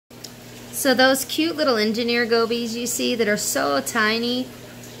So those cute little engineer gobies you see that are so tiny,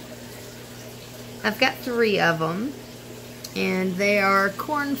 I've got 3 of them, and they are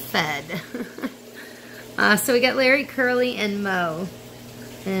corn-fed. So we got Larry, Curly, and Mo.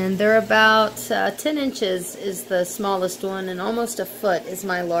 And they're about 10 inches is the smallest one, and almost a foot is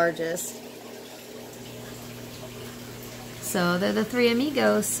my largest. So they're the 3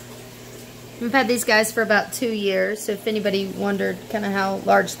 amigos. We've had these guys for about 2 years, so if anybody wondered kind of how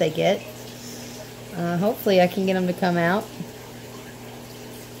large they get, hopefully I can get them to come out.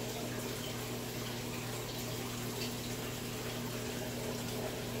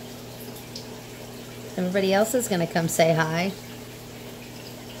 Everybody else is going to come say hi.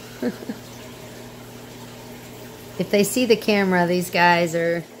 If they see the camera, these guys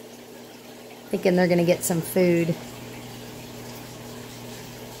are thinking they're going to get some food.